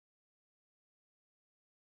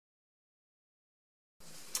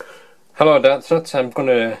Hello Darts, I'm going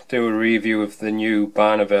to do a review of the new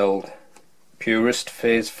Barneveld Purist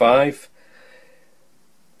Phase 5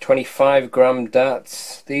 25-gram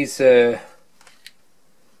darts. These are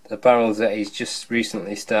the barrels that he's just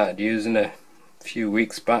recently started using a few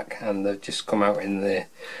weeks back, and they've just come out in the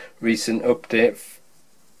recent update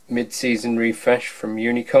mid-season refresh from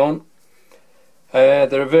Unicorn.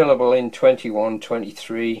 They're available in 21,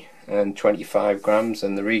 23 and 25 grams,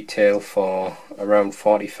 and the retail for around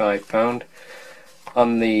 £45.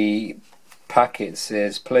 On the pack it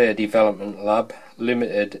says Player Development Lab,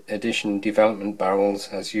 limited edition development barrels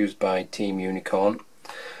as used by Team Unicorn,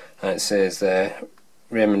 and it says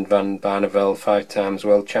Raymond van Barneveld, 5 times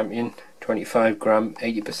world champion, 25 gram,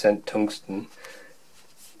 80% tungsten.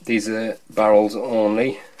 These are barrels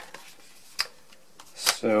only.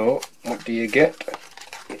 So what do you get?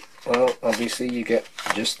 Well, obviously you get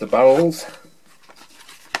just the barrels,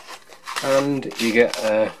 and you get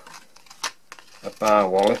a bar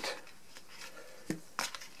wallet,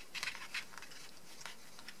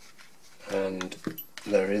 and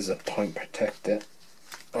there is a point protector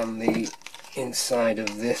on the inside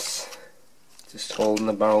of this, just holding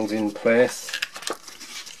the barrels in place.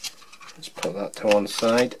 Let's put that to one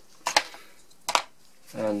side,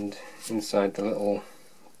 and inside the little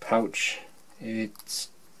pouch it's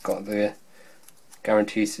got the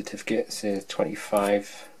guarantee certificate. It says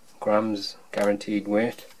 25 grams guaranteed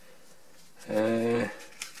weight. I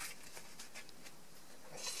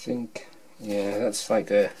think, yeah, that's like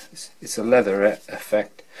it's a leather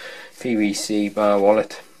effect PVC bar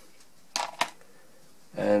wallet,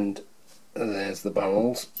 and there's the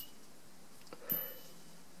barrels.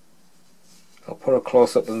 I'll put a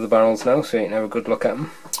close up of the barrels now so you can have a good look at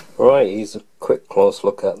them. Right, here's a quick close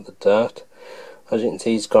look at the dart. As you can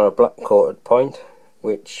see, it's got a black coated point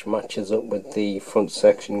which matches up with the front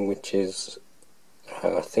section, which is,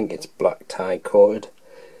 I think it's black tie coated,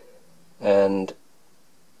 and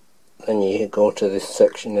then you go to this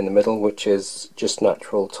section in the middle which is just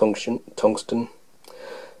natural tungsten,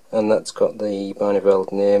 and that's got the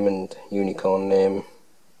Barneveld name and Unicorn name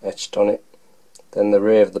etched on it. Then the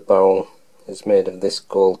rear of the barrel is made of this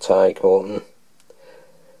gold tie coating.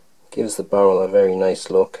 Gives the barrel a very nice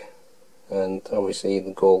look, and obviously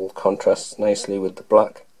the gold contrasts nicely with the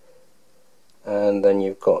black. And then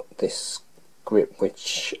you've got this grip,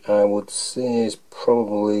 which I would say is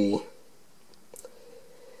probably,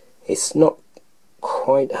 it's not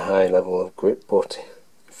quite a high level of grip, but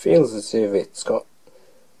it feels as if it's got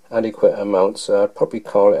adequate amount, so I'd probably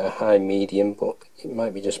call it a high medium, but it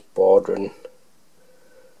might be just bordering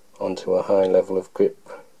onto a high level of grip.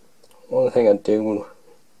 One thing I do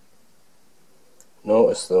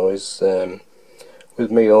notice though is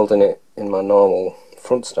with me holding it in my normal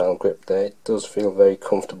front style grip there, it does feel very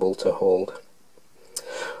comfortable to hold.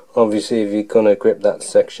 Obviously if you're going to grip that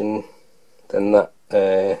section, then that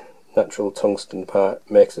natural tungsten part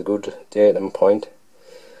makes a good datum point,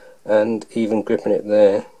 and even gripping it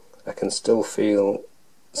there I can still feel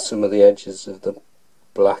some of the edges of the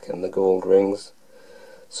black and the gold rings,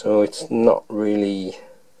 so it's not really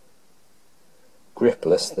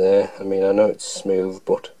gripless there. I mean, I know it's smooth,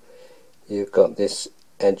 but you've got this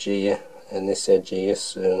edge here and this edge here,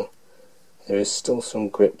 so there is still some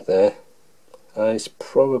grip there. It's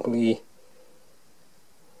probably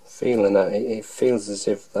feeling that it feels as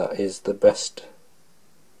if that is the best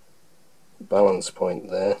balance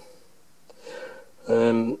point there.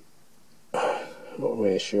 I'm not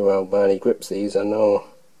really sure how Barney grips these. I know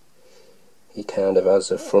he kind of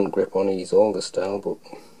has a front grip on his older style, but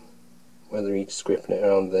whether he's gripping it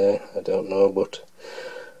around there, I don't know. But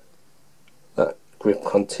that grip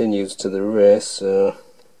continues to the rear, so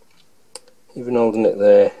even holding it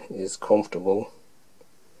there is comfortable.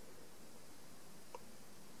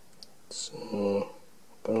 So I'm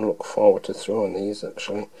going to look forward to throwing these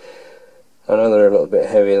actually. I know they're a little bit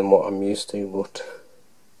heavier than what I'm used to, but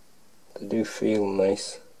they do feel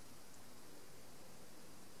nice.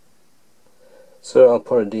 So I'll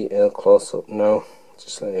put a detailed close up now,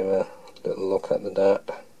 just let you have a little look at the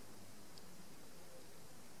dart.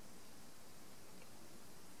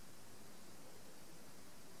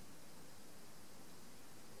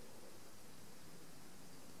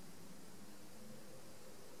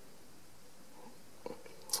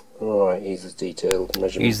 Right, here's the detailed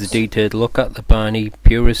measurements. Here's the detailed look at the Barney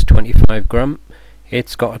Purist 25 gram.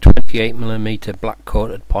 It's got a 28mm black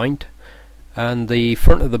coated point, and the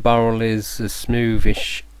front of the barrel is a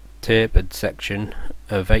smoothish tapered section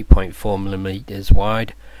of 8.4mm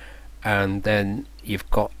wide, and then you've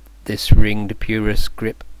got this ringed Purist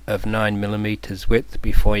grip of 9mm width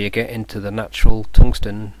before you get into the natural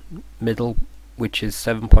tungsten middle which is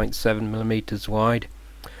 7.7mm wide,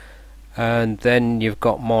 and then you've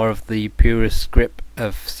got more of the Purist grip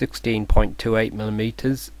of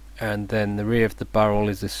 16.28mm, and then the rear of the barrel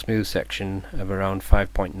is a smooth section of around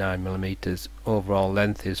 5.9mm. Overall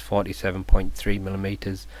length is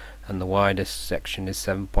 47.3mm, and the widest section is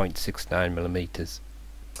 7.69mm.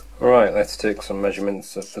 Alright, let's take some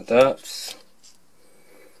measurements of the darts.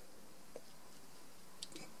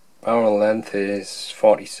 Barrel length is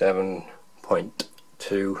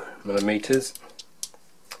 47.2mm,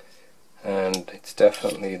 and it's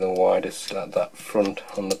definitely the widest at that front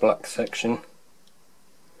on the black section,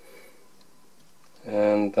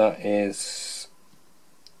 and that is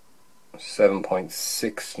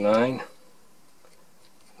 7.69.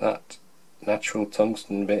 That natural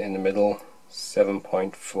tungsten bit in the middle,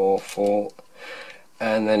 7.44,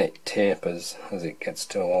 and then it tapers as it gets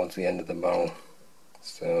towards the end of the barrel,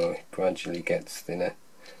 so it gradually gets thinner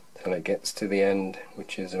till it gets to the end,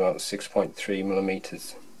 which is about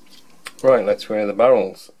 6.3mm. Right, let's weigh the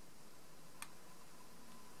barrels.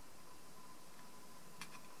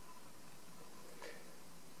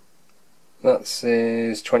 That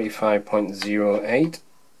says 25.08.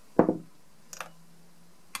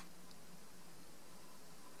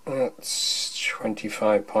 That's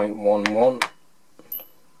 25.11.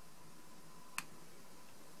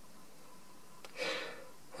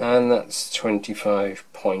 And that's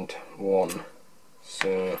 25.1.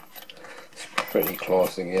 So it's pretty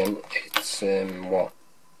close again. It's what,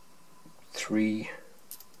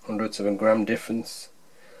 0.03 of a gram difference.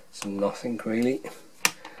 It's nothing really.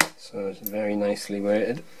 So it's very nicely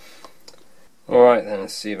weighted. Alright then,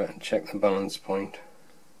 let's see if I can check the balance point.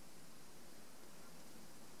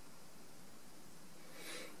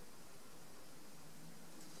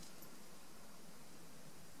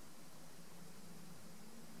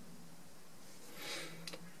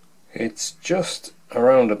 It's just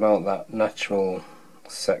around about that natural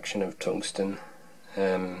section of tungsten.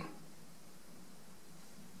 I mean,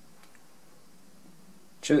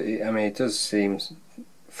 it does seem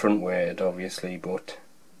front weighted obviously, but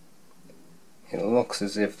it looks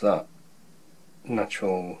as if that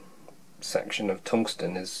natural section of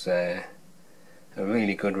tungsten is a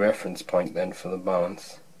really good reference point then for the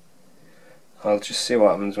balance. I'll just see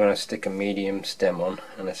what happens when I stick a medium stem on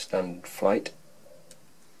and a standard flight.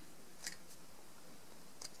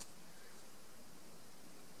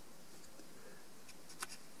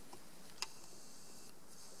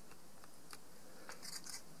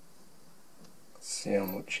 See how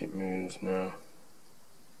much it moves now.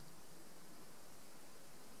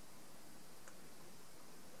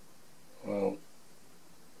 Well,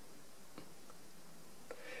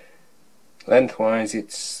 lengthwise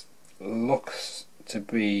it looks to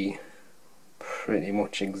be pretty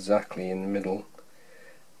much exactly in the middle,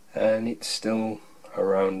 and it's still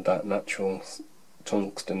around that natural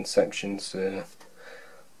tungsten section, so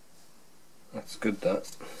that's good.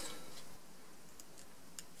 That.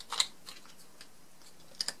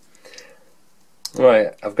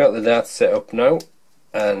 Right, I've got the darts set up now,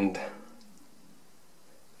 and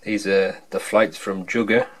these are the flights from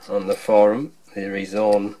Jugger on the forum. They're his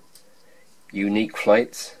own unique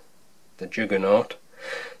flights, the Juggernaut.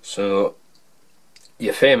 So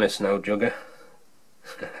you're famous now, Jugger.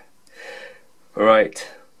 Right,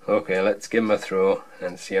 okay, let's give them a throw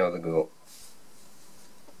and see how they go.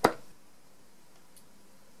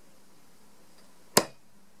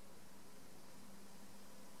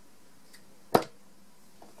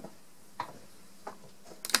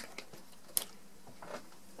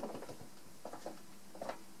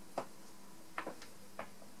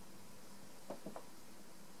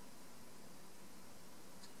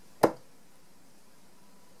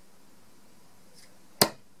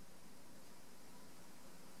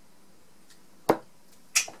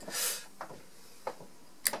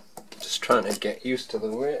 Trying to get used to the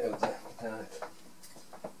weight of the dart.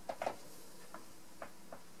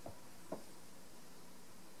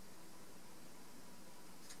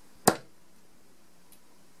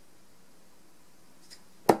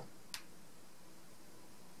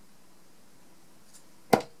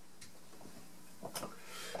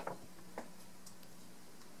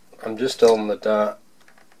 I'm just holding the dart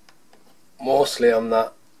mostly on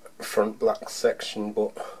that front black section,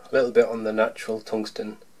 but a little bit on the natural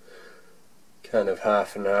tungsten. Kind of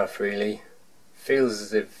half and half really. Feels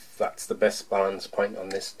as if that's the best balance point on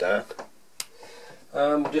this dart.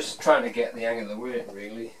 I'm just trying to get the hang of the weight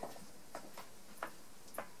really.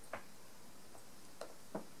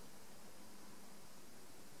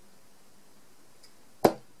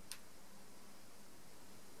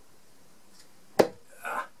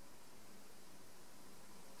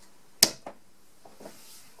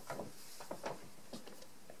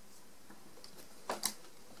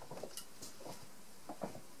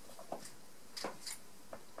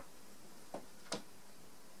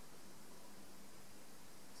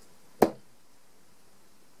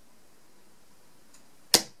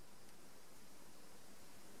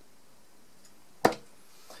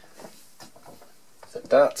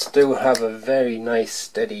 darts do have a very nice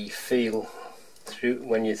steady feel through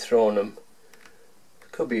when you're throwing them.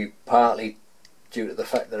 It could be partly due to the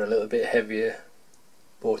fact they're a little bit heavier,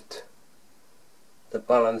 but the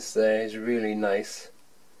balance there is really nice.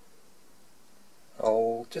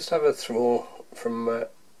 I'll just have a throw from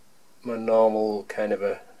my normal kind of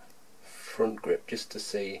a front grip just to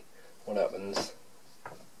see what happens.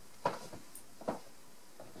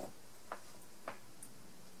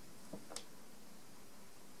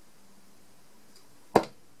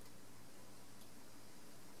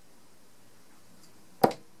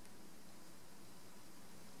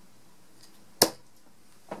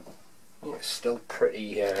 It's still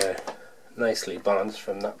pretty nicely balanced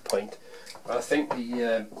from that point. But I think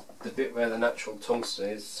the bit where the natural tungsten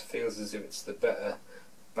is feels as if it's the better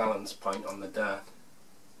balance point on the dart.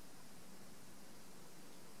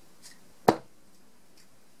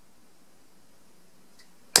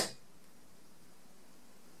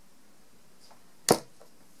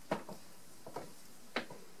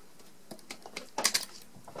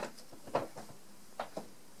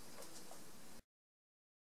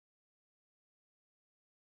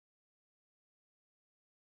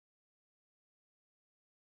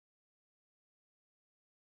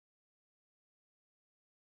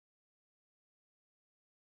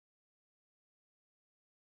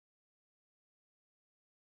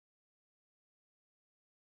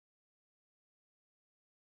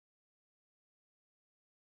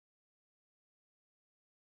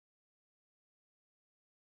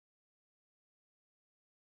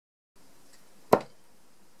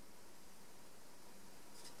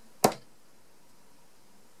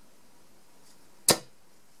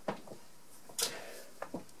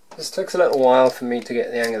 This takes a little while for me to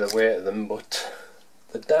get the hang of the weight of them, but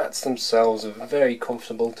the darts themselves are very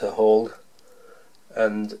comfortable to hold,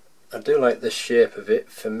 and I do like the shape of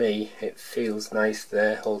it. For me, it feels nice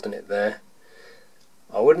there, holding it there.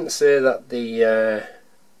 I wouldn't say that the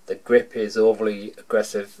grip is overly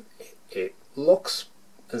aggressive. It looks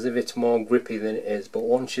as if it's more grippy than it is, but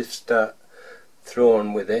once you start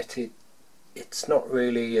throwing with it, it's not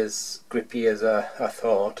really as grippy as I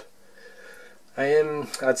thought.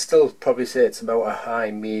 I'd still probably say it's about a high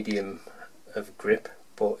medium of grip,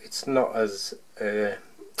 but it's not as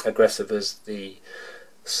aggressive as the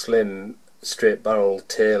slim straight barrel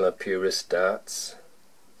Taylor Purist darts.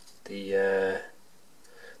 The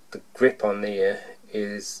grip on there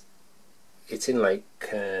it's in like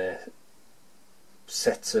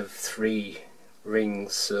sets of 3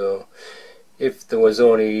 rings, so if there was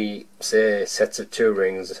only, say, sets of 2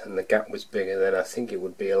 rings and the gap was bigger, then I think it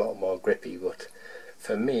would be a lot more grippy, but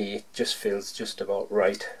for me it just feels just about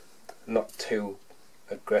right, not too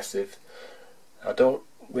aggressive. I don't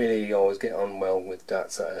really always get on well with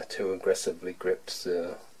darts that are too aggressively gripped,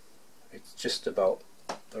 so it's just about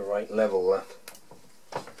the right level that.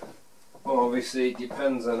 Well, obviously it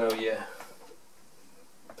depends on how you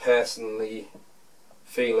personally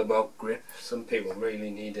feel about grip. Some people really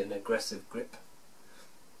need an aggressive grip.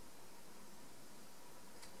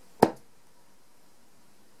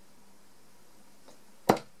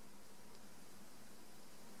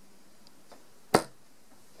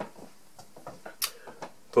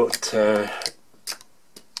 But they're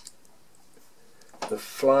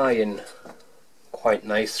flying quite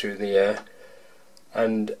nice through the air,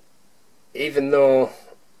 and even though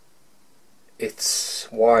it's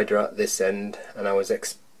wider at this end and I was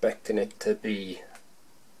expecting it to be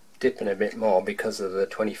dipping a bit more because of the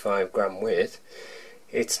 25-gram weight,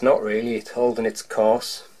 it's not really. It's holding its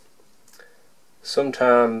course.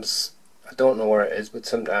 Sometimes, I don't know where it is, but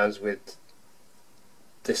sometimes with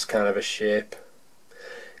this kind of a shape,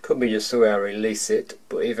 it could be just the way I release it,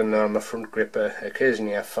 but even though I'm a front gripper,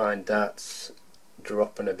 occasionally I find darts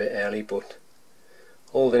dropping a bit early, but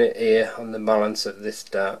holding it here on the balance of this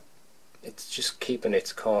dart, it's just keeping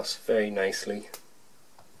its course very nicely.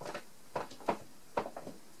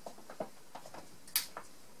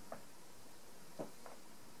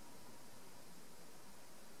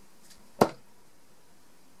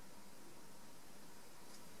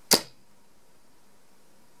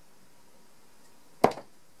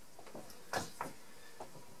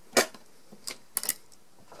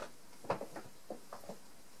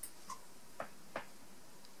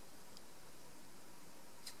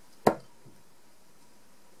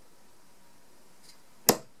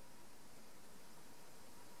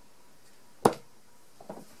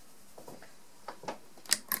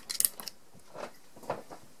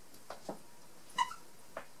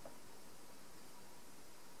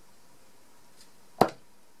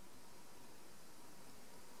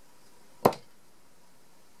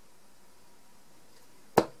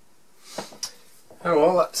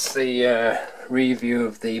 that's the review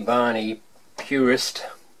of the Barney Purist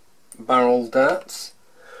barrel darts.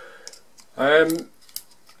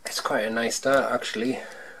 It's quite a nice dart actually.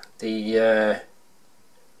 The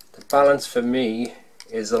balance for me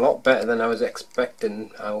is a lot better than I was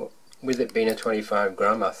expecting. With it being a 25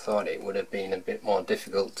 gram, I thought it would have been a bit more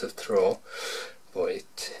difficult to throw, but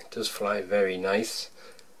it does fly very nice,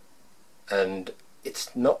 and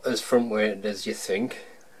it's not as front weighted as you think.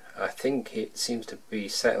 I think it seems to be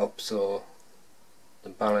set up so the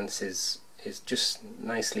balance is just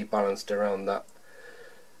nicely balanced around that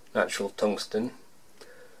natural tungsten.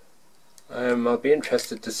 I'll be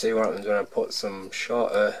interested to see what happens when I put some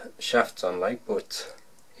shorter shafts on, but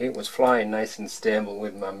it was flying nice and stable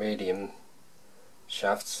with my medium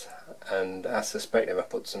shafts, and I suspect if I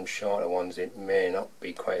put some shorter ones it may not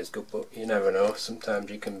be quite as good, but you never know,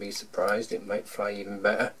 sometimes you can be surprised, it might fly even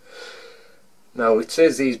better. Now it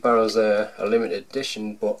says these barrels are a limited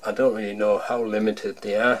edition, but I don't really know how limited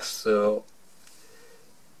they are, so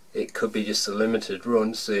it could be just a limited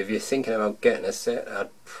run. So if you're thinking about getting a set, I'd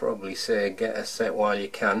probably say get a set while you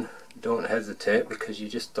can. Don't hesitate, because you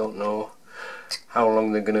just don't know how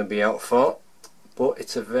long they're going to be out for. But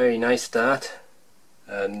it's a very nice dart,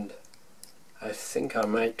 and I think I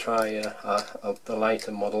might try the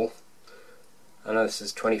lighter model. I know this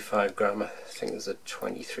is 25 gram, I think there's a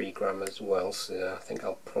 23 gram as well, so I think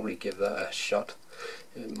I'll probably give that a shot.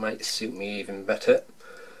 It might suit me even better.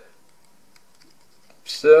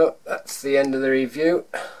 So that's the end of the review.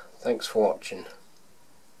 Thanks for watching.